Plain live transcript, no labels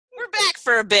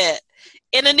for a bit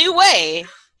in a new way.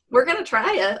 We're going to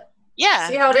try it. Yeah.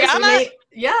 See how it Brianna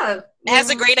is. has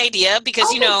a great idea because,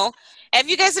 if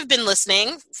you guys have been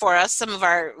listening for us, some of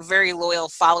our very loyal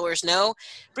followers know,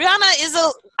 Brianna is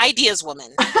a ideas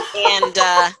woman, and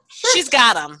she's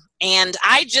got them. And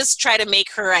I just try to make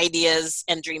her ideas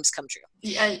and dreams come true.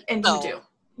 Yeah, and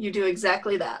you do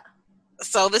exactly that.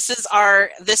 So this is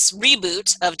this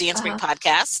reboot of Dance Break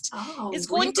Podcast is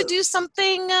going to do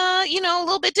something, a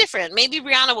little bit different. Maybe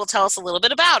Brianna will tell us a little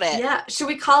bit about it. Yeah. Should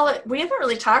we call it? We haven't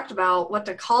really talked about what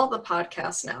to call the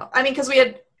podcast now. I mean, because we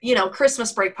had,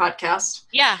 Christmas Break Podcast.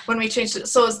 Yeah. When we changed it.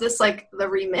 So is this like the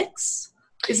remix?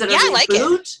 Is it a reboot? I like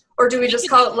it. Or do we just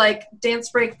call it like Dance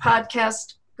Break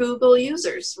Podcast Google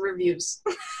Users Reviews?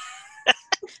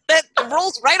 That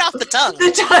rolls right off the tongue.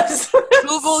 It does.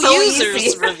 Google So Users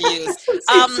easy. Reviews.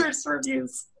 Users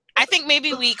Reviews. I think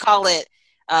maybe we call it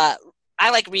I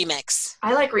like Remix.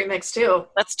 I like Remix too.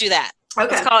 Let's do that.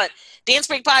 Okay. Let's call it Dance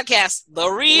Break Podcast, the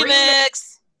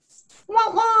Remix.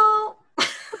 Wah, wah.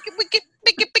 Wicked.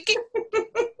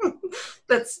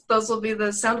 Those will be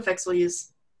the sound effects we'll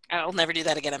use. I'll never do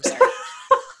that again, I'm sorry.